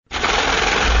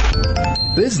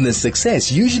Business success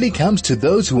usually comes to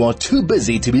those who are too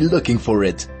busy to be looking for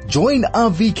it. Join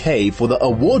RVK for the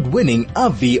award-winning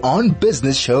RV on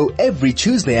Business show every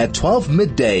Tuesday at 12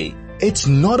 midday. It's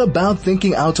not about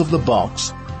thinking out of the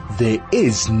box. There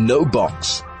is no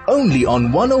box. Only on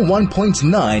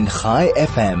 101.9 High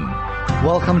FM.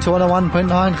 Welcome to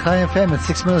 101.9 High FM at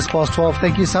 6 minutes past 12.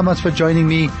 Thank you so much for joining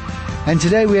me. And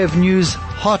today we have news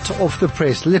hot off the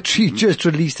press, literally just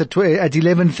released at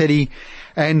 11:30.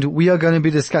 And we are going to be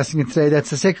discussing it today. That's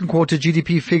the second quarter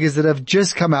GDP figures that have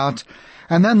just come out.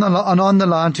 And then on the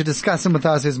line to discuss them with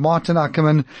us is Maarten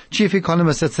Ackerman, Chief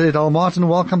Economist at Citadel. Maarten,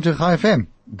 welcome to High FM.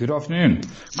 Good afternoon.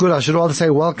 Good. I should rather say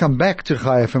welcome back to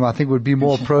High FM. I think would be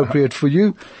more appropriate for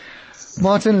you.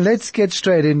 Maarten, let's get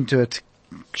straight into it.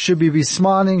 Should we be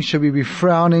smiling? Should we be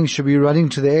frowning? Should we be running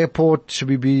to the airport?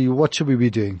 What should we be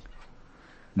doing?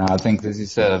 No, I think this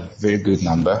is a very good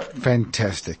number.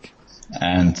 Fantastic.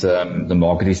 And the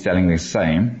market is telling the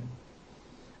same.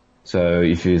 So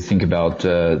if you think about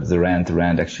the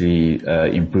rand actually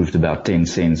improved about 10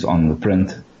 cents on the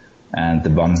print, and the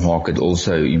bond market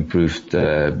also improved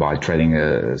by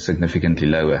trading significantly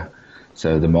lower.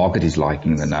 So the market is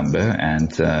liking the number,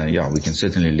 and we can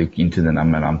certainly look into the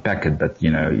number and unpack it, but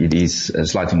it is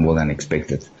slightly more than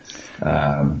expected.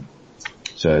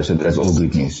 So that's all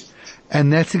good news.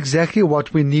 And that's exactly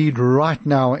what we need right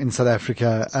now in South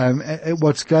Africa.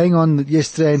 What's going on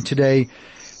yesterday and today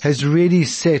has really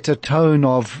set a tone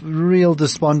of real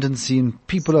despondency, and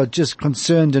people are just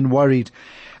concerned and worried.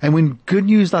 And when good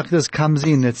news like this comes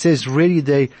in, it says really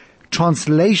the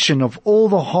translation of all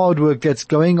the hard work that's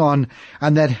going on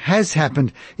and that has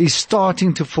happened is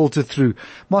starting to filter through.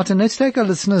 Maarten, let's take our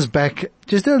listeners back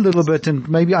just a little bit and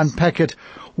maybe unpack it.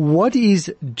 What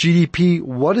is GDP?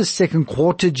 What does second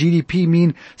quarter GDP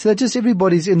mean? So that just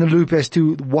everybody's in the loop as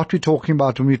to what we're talking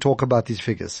about when we talk about these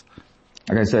figures.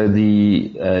 Okay, so the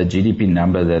GDP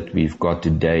number that we've got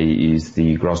today is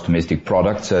the gross domestic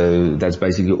product. So that's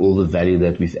basically all the value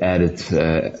that we've added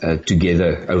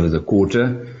together over the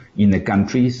quarter in the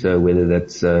country. So whether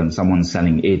that's someone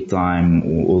selling airtime,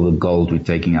 or all the gold we're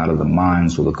taking out of the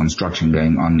mines, or the construction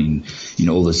going on in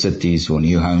all the cities, or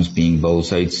new homes being built.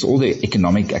 So it's all the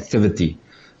economic activity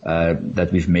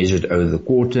that we've measured over the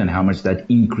quarter and how much that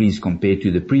increased compared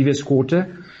to the previous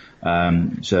quarter.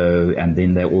 And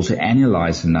then they also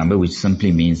annualize the number, which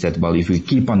simply means that, well, if we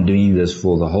keep on doing this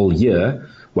for the whole year,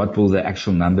 what will the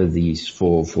actual number be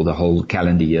for the whole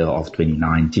calendar year of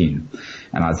 2019?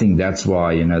 And I think that's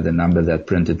why, the number that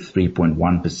printed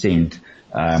 3.1%,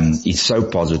 is so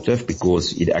positive,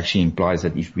 because it actually implies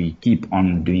that if we keep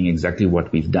on doing exactly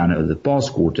what we've done over the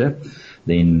past quarter,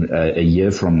 then a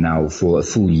year from now, for a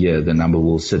full year, the number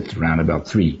will sit around about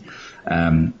 3.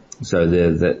 So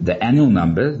the annual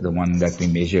number, the one that we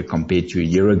measure compared to a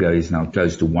year ago, is now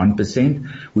close to 1%,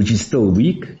 which is still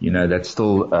weak. That's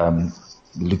still,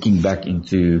 looking back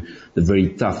into the very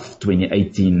tough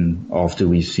 2018 after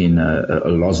we've seen a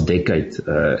lost decade,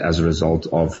 as a result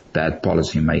of bad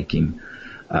policy making.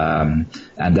 And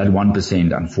that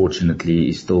 1%, unfortunately,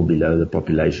 is still below the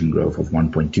population growth of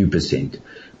 1.2%,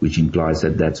 which implies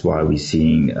that that's why we're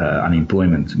seeing,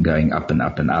 unemployment going up and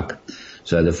up and up.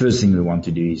 So the first thing we want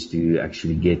to do is to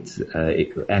actually get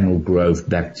annual growth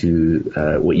back to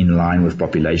or in line with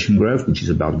population growth, which is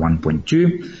about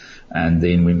 1.2. And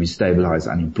then when we stabilize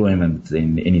unemployment,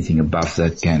 then anything above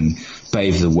that can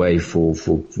pave the way for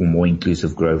more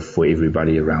inclusive growth for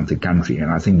everybody around the country.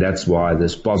 And I think that's why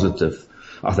that's why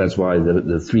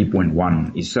the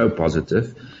 3.1 is so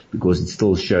positive, because it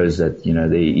still shows that,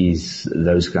 there is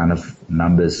those kind of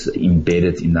numbers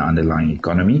embedded in the underlying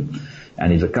economy.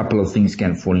 And if a couple of things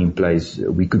can fall in place,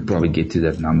 we could probably get to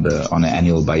that number on an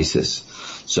annual basis.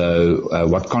 So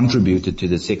what contributed to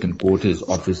the second quarter is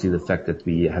obviously the fact that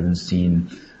we haven't seen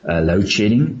load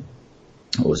shedding,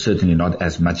 or certainly not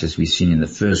as much as we've seen in the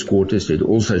first quarter. So it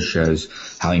also shows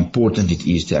how important it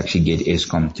is to actually get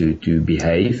Eskom to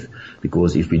behave,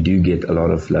 because if we do get a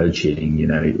lot of load shedding,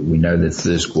 we know that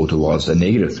first quarter was a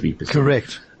negative 3%.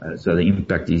 Correct. So the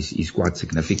impact is quite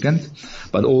significant.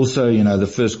 But also, the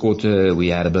first quarter we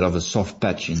had a bit of a soft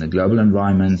patch in the global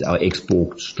environment. Our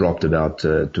exports dropped about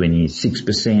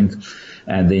 26%.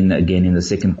 And then again in the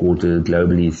second quarter,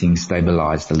 globally things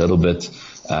stabilized a little bit.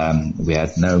 We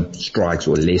had no strikes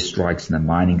or less strikes in the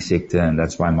mining sector, and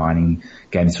that's why mining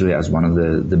came through as one of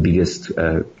the biggest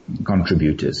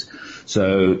contributors.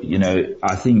 So,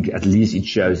 I think at least it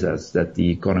shows us that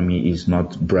the economy is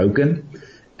not broken.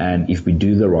 And if we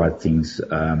do the right things,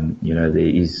 there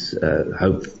is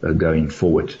hope going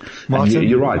forward. Maarten?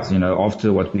 You're right,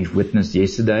 after what we've witnessed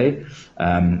yesterday,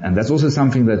 and that's also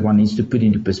something that one needs to put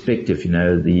into perspective.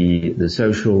 The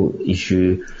social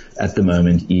issue at the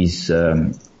moment is,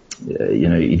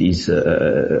 it is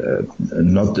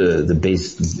not the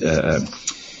best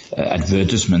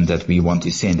advertisement that we want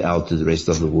to send out to the rest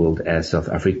of the world as South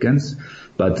Africans.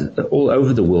 But all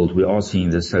over the world, we are seeing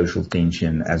the social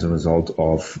tension as a result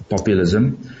of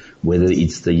populism, whether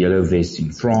it's the yellow vests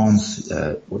in France,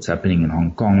 what's happening in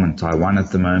Hong Kong and Taiwan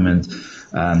at the moment.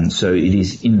 So it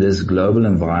is in this global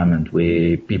environment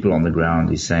where people on the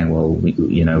ground is saying, well,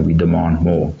 we demand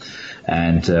more.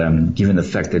 And given the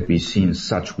fact that we've seen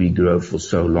such regrowth for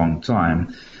so long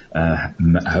time,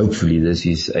 hopefully this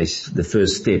is the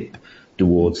first step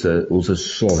towards also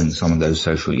solving some of those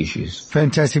social issues.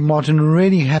 Fantastic, Maarten.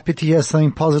 Really happy to hear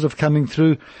something positive coming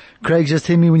through. Craig, just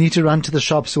tell me we need to run to the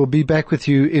shop, so we'll be back with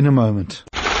you in a moment.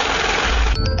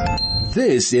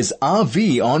 This is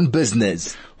RV on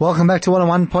Business. Welcome back to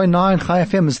 101.9 Chai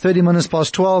FM. It's 30 minutes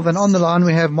past 12, and on the line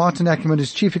we have Maarten Ackerman,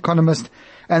 who's Chief Economist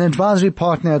and Advisory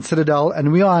Partner at Citadel,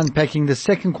 and we are unpacking the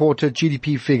second quarter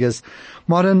GDP figures.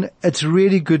 Maarten, it's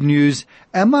really good news.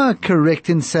 Am I correct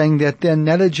in saying that the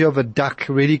analogy of a duck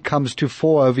really comes to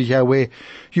fore over here, where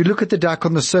you look at the duck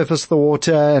on the surface of the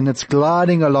water and it's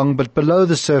gliding along, but below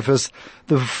the surface,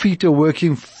 the feet are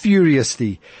working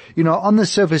furiously. On the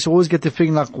surface, you always get the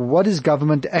feeling like, what is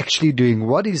government actually doing?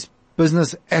 What is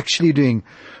business actually doing?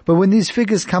 But when these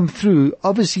figures come through,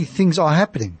 obviously things are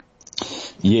happening.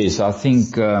 Yes, I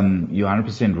think you're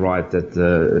 100% right that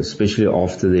especially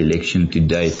after the election to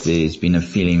date, there's been a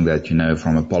feeling that,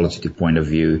 from a policy point of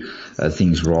view,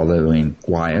 things rather went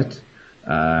quiet.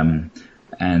 We've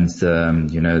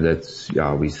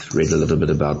read a little bit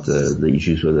about the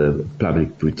issues with the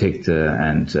public protector,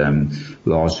 and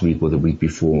last week or the week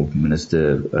before,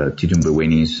 Minister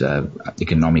Mbowene's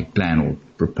economic plan or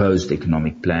proposed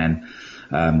economic plan.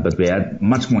 But we had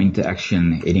much more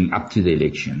interaction heading up to the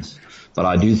elections. But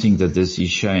I do think that this is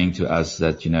showing to us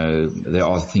that, there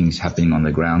are things happening on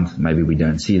the ground. Maybe we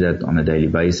don't see that on a daily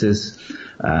basis.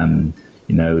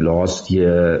 Last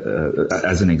year,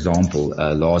 as an example,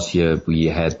 last year we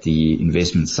had the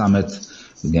investment summit.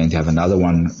 We're going to have another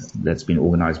one that's been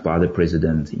organized by the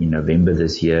president in November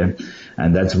this year.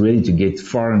 And that's really to get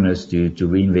foreigners to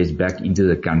reinvest back into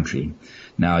the country.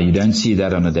 Now, you don't see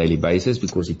that on a daily basis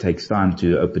because it takes time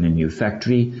to open a new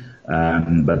factory.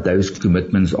 But those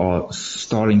commitments are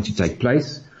starting to take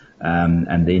place.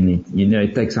 And then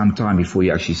it takes some time before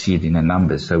you actually see it in the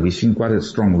numbers. So we've seen quite a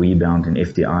strong rebound in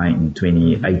FDI in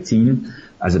 2018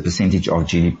 as a percentage of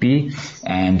GDP.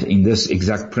 And in this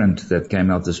exact print that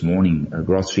came out this morning,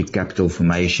 gross street capital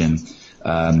formation,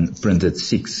 printed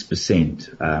 6%.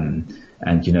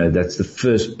 And that's the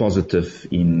first positive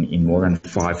in more than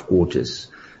 5 quarters.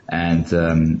 And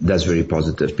that's very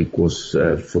positive because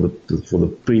for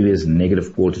the previous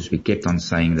negative quarters, we kept on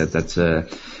saying that that's a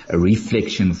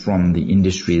reflection from the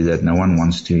industry that no one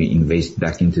wants to invest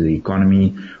back into the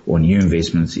economy, or new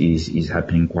investments is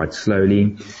happening quite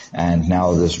slowly. And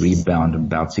now this rebound of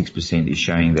about 6% is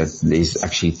showing that there's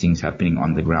actually things happening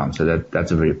on the ground. So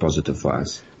that's a very positive for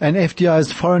us. And FDI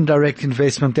is foreign direct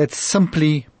investment. That's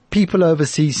simply people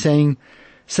overseas saying,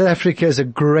 South Africa is a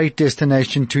great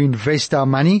destination to invest our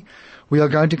money. We are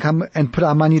going to come and put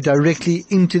our money directly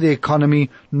into the economy,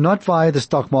 not via the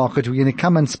stock market. We're going to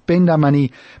come and spend our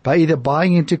money by either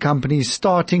buying into companies,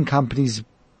 starting companies,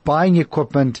 buying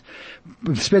equipment,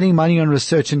 spending money on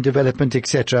research and development,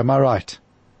 etc. Am I right?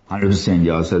 100%,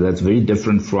 yeah. So that's very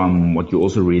different from what you're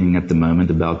also reading at the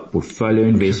moment about portfolio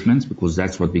investments, because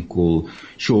that's what we call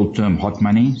short-term hot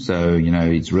money. So,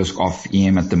 it's risk-off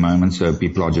EM at the moment. So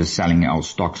people are just selling our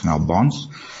stocks and our bonds.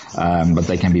 But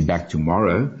they can be back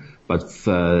tomorrow. But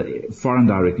foreign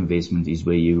direct investment is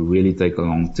where you really take a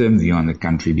long-term view on the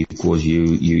country, because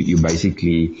you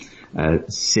basically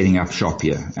setting up shop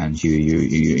here, and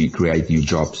you create new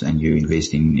jobs, and you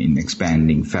invest in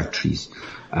expanding factories.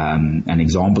 And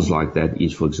examples like that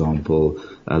is, for example,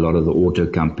 a lot of the auto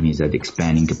companies that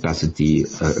expanding capacity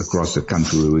across the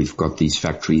country, where we've got these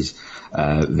factories.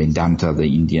 Vedanta, the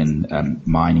Indian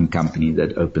mining company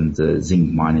that opened the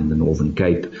zinc mine in the Northern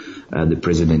Cape. The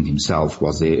president himself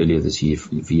was there earlier this year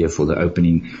for the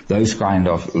opening. Those kind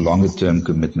of longer term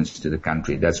commitments to the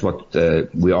country. That's what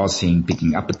we are seeing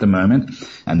picking up at the moment,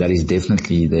 and that is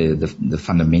definitely the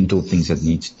fundamental things that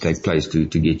need to take place to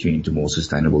get you into more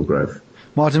sustainable growth.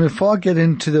 Maarten, before I get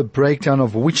into the breakdown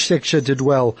of which sector did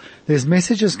well, there's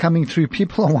messages coming through.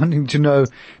 People are wanting to know,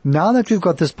 now that we've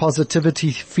got this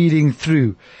positivity feeding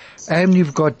through, and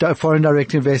you've got foreign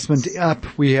direct investment up,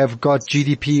 we have got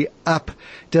GDP up,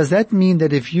 does that mean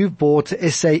that if you've bought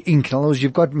SA Inc., in other words,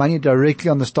 you've got money directly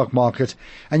on the stock market,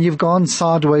 and you've gone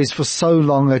sideways for so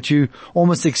long that you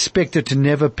almost expect it to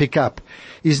never pick up,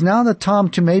 is now the time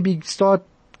to maybe start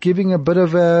giving a bit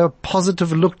of a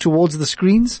positive look towards the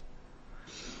screens?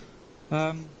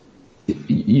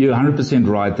 You're 100%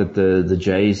 right that the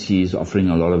JSE is offering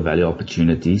a lot of value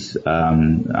opportunities,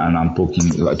 and I'm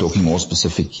talking more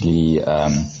specifically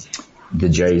the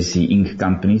JSE Inc.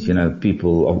 companies.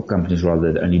 People or companies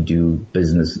rather that only do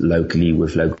business locally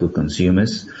with local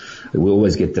consumers. We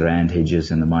always get the rand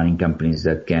hedges and the mining companies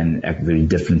that can act very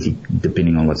differently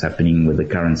depending on what's happening with the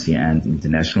currency and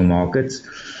international markets.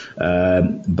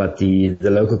 But the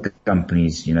local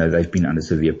companies, they've been under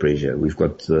severe pressure. We've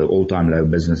got all-time low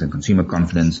business and consumer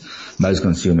confidence. Most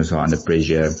consumers are under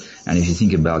pressure. And if you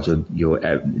think about your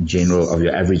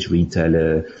average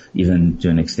retailer, even to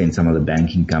an extent some of the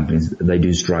banking companies, they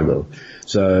do struggle.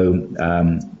 So,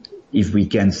 if we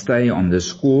can stay on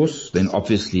this course, then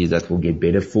obviously that will get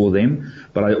better for them.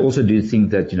 But I also do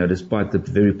think that, despite the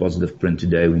very positive print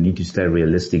today, we need to stay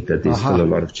realistic that there's still a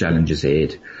lot of challenges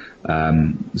ahead.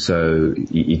 So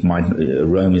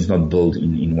Rome is not built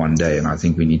in one day, and I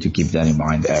think we need to keep that in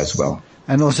mind as well.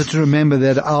 And also to remember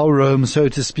that our Rome, so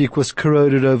to speak, was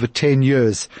corroded over 10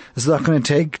 years. It's not going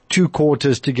to take 2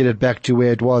 quarters to get it back to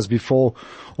where it was before,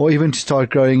 or even to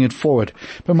start growing it forward.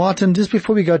 But Maarten, just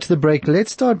before we go to the break,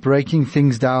 let's start breaking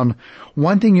things down.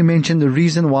 One thing you mentioned, the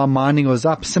reason why mining was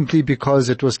up, simply because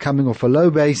it was coming off a low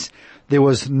base. There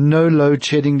was no load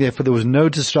shedding, therefore there was no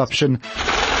disruption.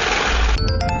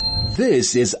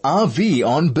 This is RV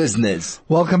on Business.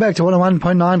 Welcome back to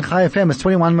 101.9 Chai FM. It's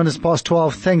 21 minutes past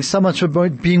 12. Thanks so much for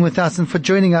being with us and for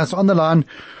joining us on the line.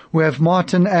 We have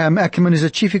Maarten Ackerman, who's a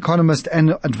chief economist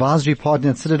and advisory partner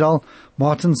at Citadel.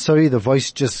 Maarten, sorry, the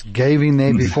voice just gave in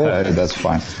there before. That's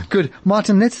fine. Good.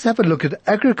 Maarten, let's have a look at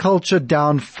agriculture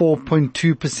down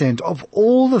 4.2%. Of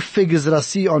all the figures that I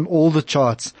see on all the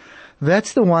charts,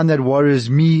 that's the one that worries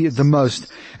me the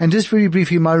most. And just very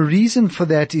briefly, my reason for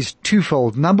that is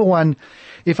twofold. Number one,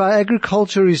 if our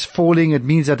agriculture is falling, it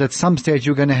means that at some stage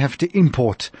you're going to have to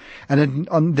import. And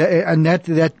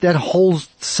that whole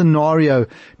scenario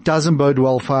doesn't bode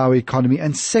well for our economy.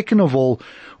 And second of all,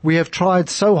 we have tried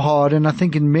so hard, and I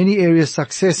think in many areas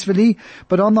successfully,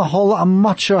 but on the whole, I'm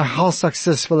not sure how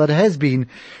successful it has been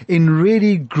in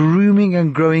really grooming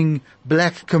and growing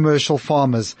black commercial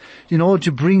farmers. In order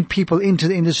to bring people into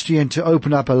the industry and to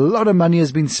open up, a lot of money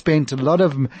has been spent, a lot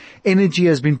of energy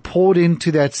has been poured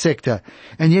into that sector,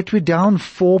 and yet we're down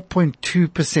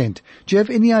 4.2%. Do you have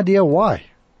any idea why?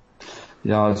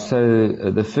 Yeah, so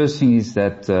the first thing is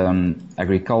that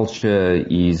agriculture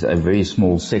is a very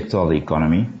small sector of the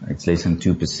economy. It's less than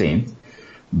 2%,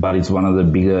 but it's one of the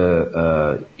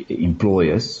bigger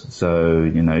employers. So,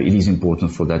 it is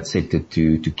important for that sector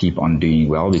to keep on doing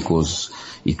well because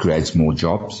it creates more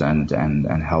jobs and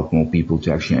help more people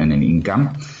to actually earn an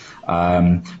income.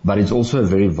 But it's also a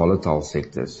very volatile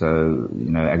sector. So,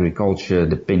 agriculture,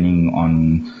 depending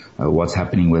on what's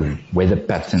happening with weather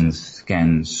patterns,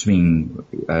 can swing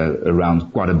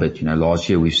around quite a bit. Last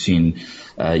year we've seen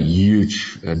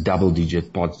huge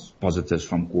double-digit positives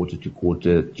from quarter to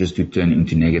quarter just to turn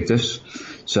into negatives.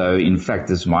 So, in fact,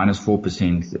 this minus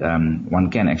 4%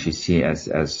 one can actually see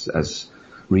as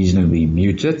reasonably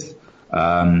muted.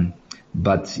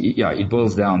 But yeah, it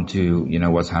boils down to,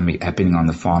 what's happening on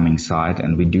the farming side.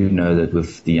 And we do know that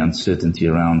with the uncertainty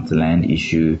around the land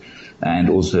issue and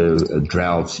also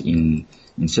droughts in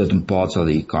certain parts of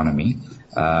the economy,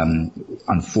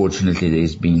 unfortunately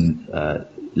there's been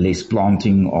less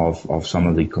planting of some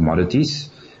of the commodities.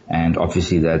 And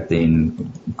obviously that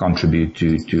then contribute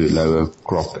to a lower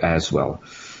crop as well.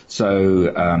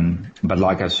 So, but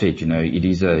like I said,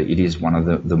 it is one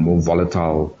of the more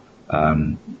volatile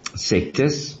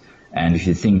sectors. And if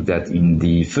you think that in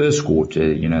the first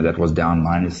quarter, that was down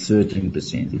minus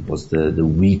 13%, it was the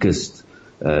weakest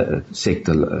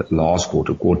sector last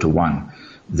quarter one,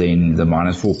 then the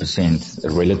minus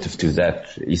 4% relative to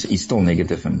that is still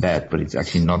negative and bad, but it's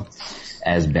actually not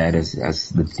as bad as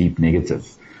the deep negative.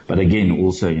 But again,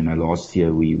 also, last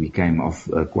year we came off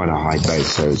quite a high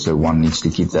base, so one needs to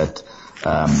keep that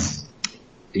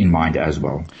in mind as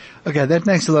well. Okay, that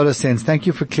makes a lot of sense. Thank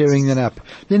you for clearing that up.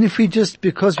 Then if we just,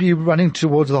 because we're running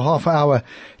towards the half hour,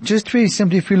 just very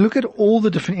simply, if we look at all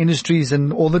the different industries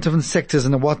and all the different sectors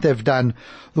and what they've done,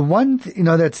 the one,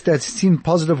 that's seen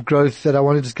positive growth that I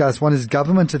want to discuss, one is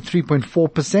government at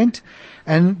 3.4%,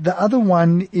 and the other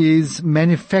one is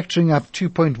manufacturing up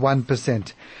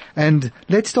 2.1%. And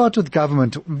let's start with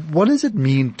government. What does it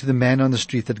mean to the man on the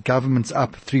street that government's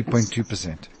up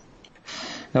 3.2%?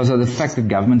 Now, so the fact that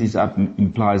government is up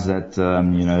implies that,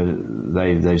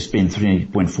 they've spent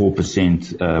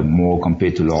 3.4% more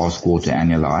compared to last quarter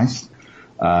annualized.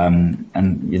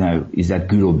 Is that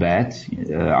good or bad?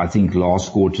 I think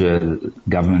last quarter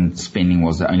government spending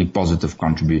was the only positive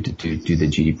contributor to the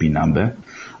GDP number.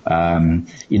 In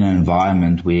an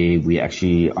environment where we're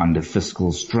actually under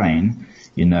fiscal strain,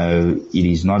 it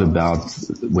is not about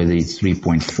whether it's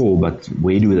 3.4, but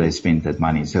where do they spend that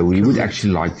money? So we would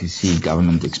actually like to see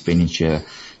government expenditure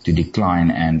to decline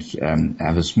and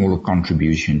have a smaller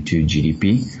contribution to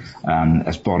GDP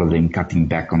as part of them cutting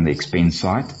back on the expense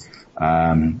side.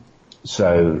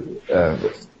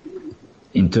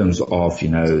 In terms of,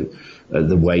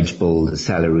 the wage bill, the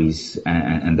salaries,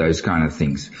 and those kind of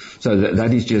things. So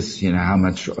that is just, how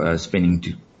much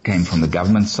spending came from the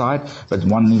government side. But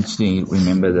one needs to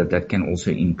remember that can also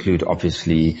include,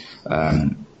 obviously,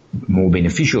 more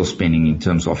beneficial spending in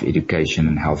terms of education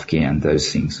and healthcare and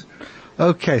those things.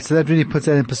 Okay, so that really puts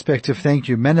that in perspective. Thank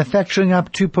you. Manufacturing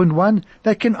up 2.1,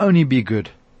 that can only be good.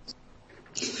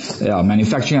 Yeah,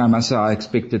 manufacturing, I must say, I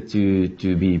expect it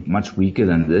to be much weaker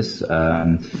than this.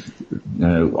 After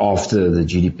the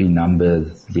GDP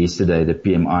number yesterday, the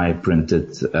PMI printed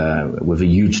with a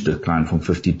huge decline from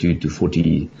 52 to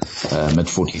 40, mid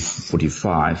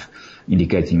 45,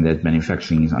 indicating that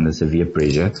manufacturing is under severe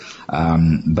pressure.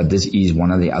 But this is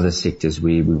one of the other sectors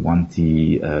where we want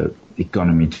the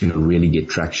economy to really get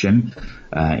traction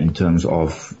in terms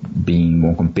of being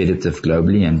more competitive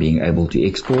globally and being able to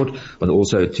export, but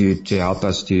also to help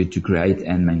us to create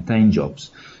and maintain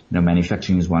jobs.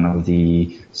 Manufacturing is one of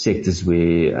the sectors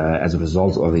where, as a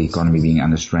result of the economy being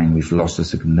under strain, we've lost a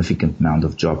significant amount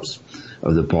of jobs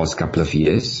over the past couple of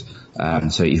years.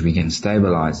 So if we can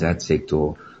stabilize that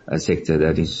sector,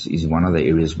 that is one of the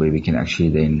areas where we can actually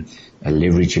then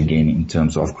leverage again in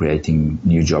terms of creating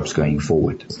new jobs going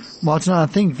forward. Maarten, I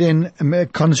think then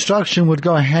construction would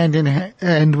go hand in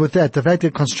hand with that. The fact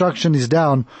that construction is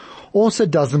down also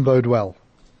doesn't bode well.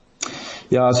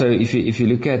 Yeah, so if you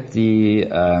look at the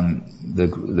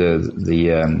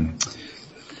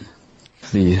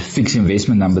fixed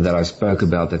investment number that I spoke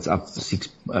about, that's up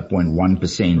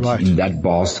 6.1%. Right. In that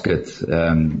basket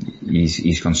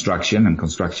is construction, and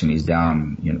construction is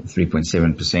down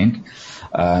 3.7%.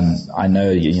 I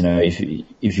know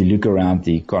if you look around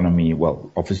the economy, well,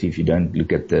 obviously if you don't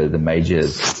look at the major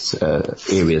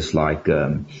areas like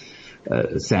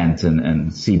Sandton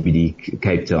and CBD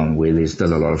Cape Town, where there's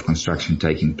still a lot of construction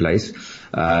taking place.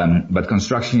 But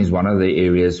construction is one of the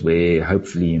areas where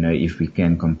hopefully, if we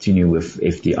can continue with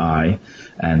FDI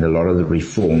and a lot of the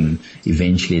reform,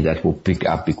 eventually that will pick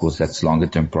up, because that's longer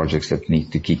term projects that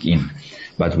need to kick in.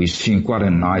 But we've seen quite a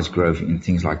nice growth in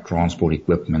things like transport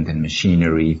equipment and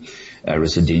machinery,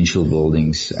 residential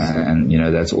buildings, and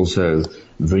that's also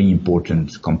very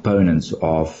important components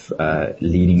of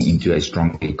leading into a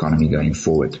strong economy going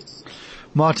forward.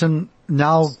 Maarten,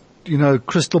 now,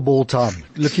 crystal ball time.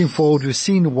 Looking forward, we've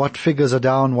seen what figures are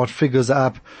down, what figures are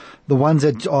up. The ones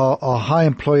that are high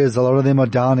employers, a lot of them are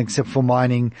down except for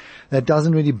mining. That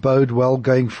doesn't really bode well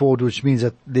going forward, which means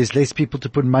that there's less people to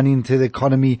put money into the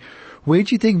economy. Where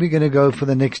do you think we're going to go for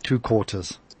the next 2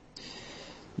 quarters?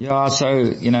 Yeah, so,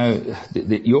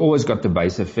 you always got the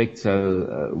base effect.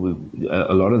 So,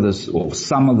 a lot of this, or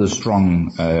some of the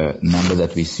strong, number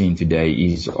that we've seen today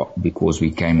is because we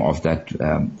came off that,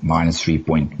 minus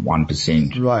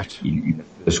 3.1%. Right. In the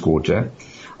first quarter.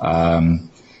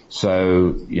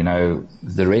 So,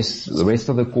 the rest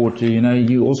of the quarter,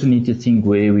 you also need to think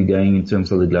where we're going in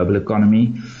terms of the global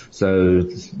economy. So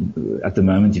at the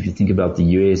moment, if you think about the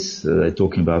US, they're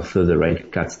talking about further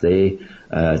rate cuts there.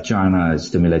 China is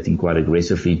stimulating quite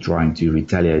aggressively, trying to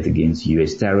retaliate against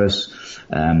US tariffs.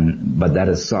 But that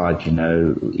aside,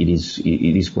 it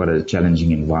is quite a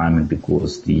challenging environment,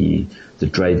 because the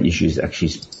trade issue is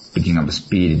actually picking up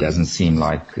speed. It doesn't seem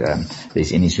like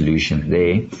there's any solution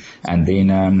there. And then,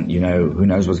 who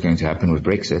knows what's going to happen with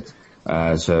Brexit.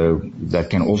 So that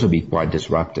can also be quite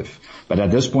disruptive. But at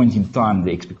this point in time,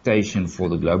 the expectation for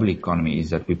the global economy is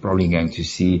that we're probably going to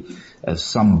see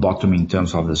some bottom in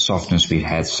terms of the softness we've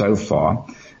had so far,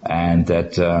 and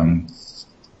that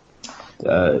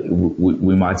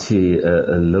we might see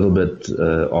a little bit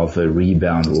of a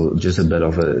rebound or just a bit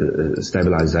of a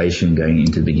stabilization going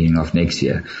into the beginning of next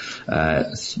year.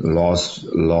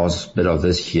 Last bit of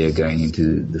this year going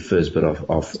into the first bit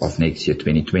of next year,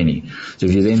 2020. So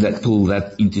if you then pull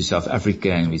that into South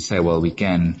Africa and we say, well, we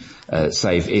can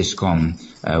save Eskom,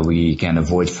 we can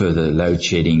avoid further load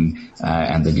shedding,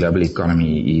 and the global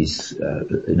economy is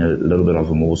in a little bit of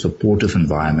a more supportive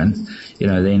environment,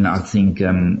 then I think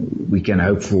we can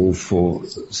hope for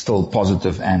still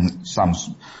positive and some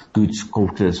good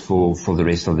quarters for the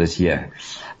rest of this year.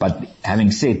 But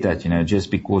having said that, just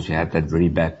because we had that very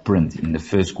bad print in the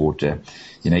first quarter,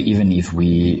 even if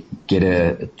we get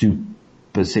a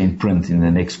 2% print in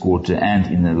the next quarter and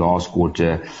in the last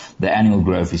quarter, the annual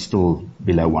growth is still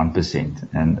below 1%.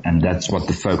 And that's what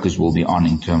the focus will be on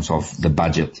in terms of the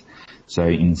budget. So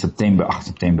in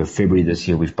February this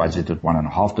year, we've budgeted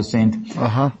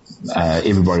 1.5%.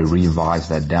 Everybody revised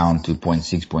that down to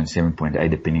 0.6, 0.7, 0.8,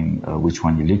 depending which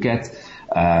one you look at.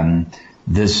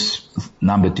 This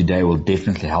number today will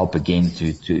definitely help again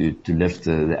to lift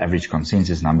the average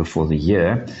consensus number for the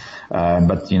year.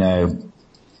 But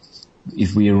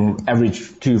if we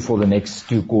average 2 for the next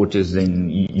 2 quarters, then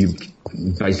you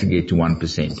basically get to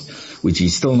 1%, which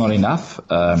is still not enough.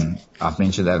 I've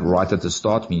mentioned that right at the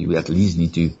start. We at least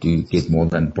need to get more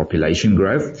than population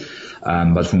growth.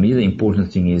 But for me, the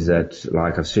important thing is that,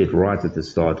 like I've said right at the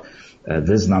start,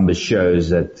 this number shows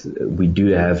that we do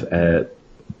have a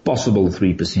possible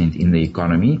 3% in the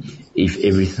economy if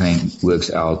everything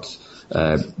works out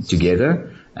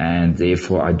together. And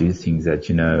therefore, I do think that,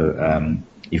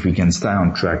 if we can stay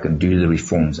on track and do the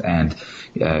reforms and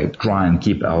try and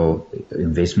keep our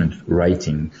investment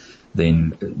rating,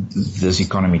 then this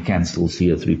economy can still see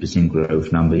a 3%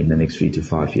 growth number in the next 3 to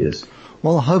 5 years.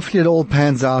 Well, hopefully it all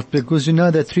pans out, because that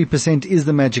 3% is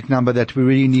the magic number that we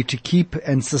really need to keep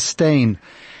and sustain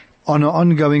on an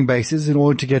ongoing basis in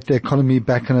order to get the economy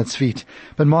back on its feet.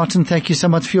 But Maarten, thank you so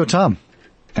much for your time.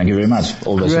 Thank you very much.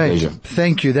 Always a pleasure.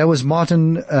 Thank you. That was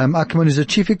Maarten Ackerman, who's a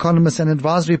chief economist and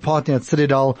advisory partner at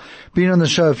Citadel. Been on the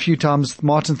show a few times.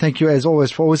 Maarten, thank you as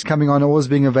always for always coming on, always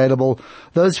being available.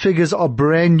 Those figures are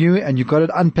brand new and you got it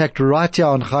unpacked right here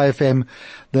on Chai FM.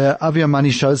 The Avia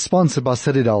Money Show is sponsored by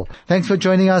Citadel. Thanks for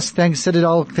joining us. Thanks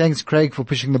Citadel. Thanks Craig for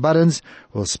pushing the buttons.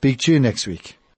 We'll speak to you next week.